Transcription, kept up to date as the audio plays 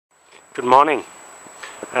Good morning.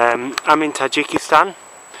 I'm in Tajikistan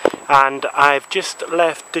and I've just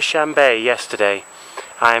left Dushanbe yesterday.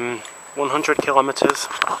 I'm 100 kilometers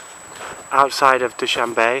outside of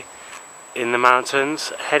Dushanbe in the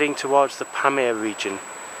mountains, heading towards the Pamir region,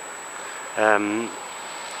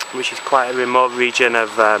 which is quite a remote region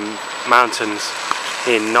of mountains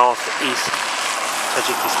in northeast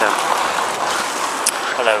Tajikistan.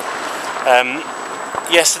 Hello.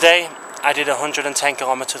 Yesterday I did 110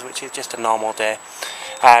 kilometers, which is just a normal day,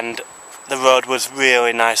 and the road was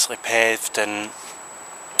really nicely paved and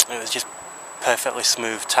it was just perfectly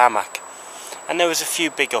smooth tarmac, and there was a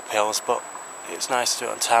few big uphills, but it's nice to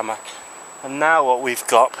do it on tarmac. And now what we've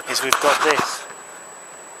got is this,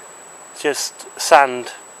 just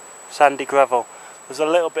sandy gravel. There's a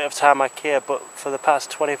little bit of tarmac here, but for the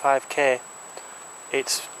past 25k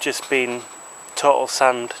it's just been total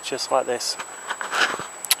sand, just like this,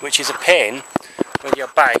 which is a pain when your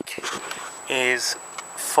bike is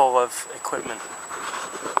full of equipment,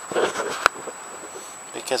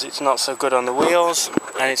 because it's not so good on the wheels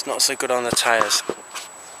and it's not so good on the tyres.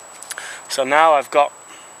 So now I've got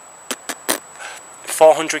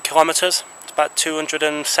 400 kilometers, it's about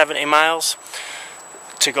 270 miles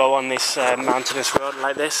to go on this mountainous road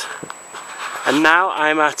like this, and now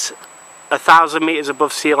I'm at 1,000 meters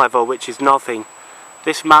above sea level, which is nothing.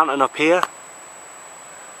 This mountain up here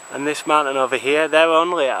and this mountain over here, they're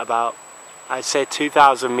only at about, I'd say,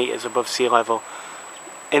 2,000 meters above sea level.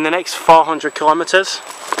 In the next 400 kilometers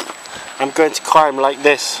I'm going to climb like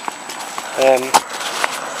this. Hang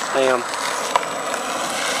on.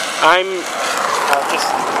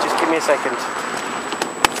 Just give me a second.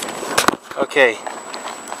 Okay,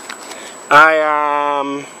 I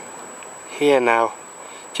am here now,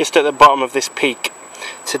 just at the bottom of this peak.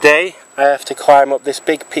 Today I have to climb up this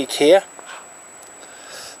big peak here.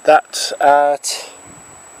 That's at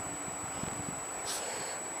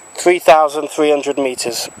 3,300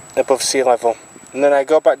 meters above sea level, and then I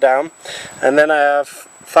go back down, and then I have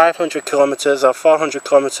 500 kilometers or 400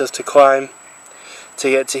 kilometers to climb to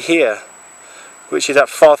get to here, which is at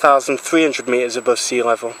 4,300 meters above sea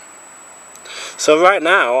level. So right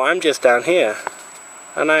now I'm just down here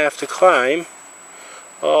and I have to climb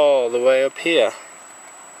all the way up here,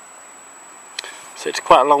 so it's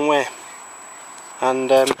quite a long way.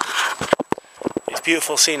 And it's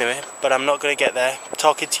beautiful scenery, but I'm not going to get there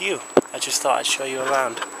talking to you. I just thought I'd show you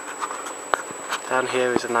around. Down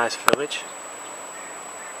here is a nice village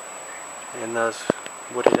in those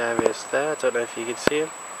wooded areas there. I don't know if you can see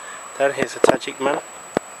him. Down here's a Tajik man.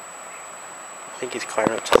 I think he's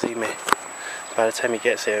climbing up to see me. By the time he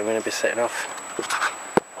gets here I'm going to be setting off.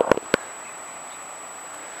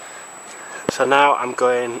 So now I'm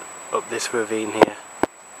going up this ravine here.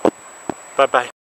 Bye bye.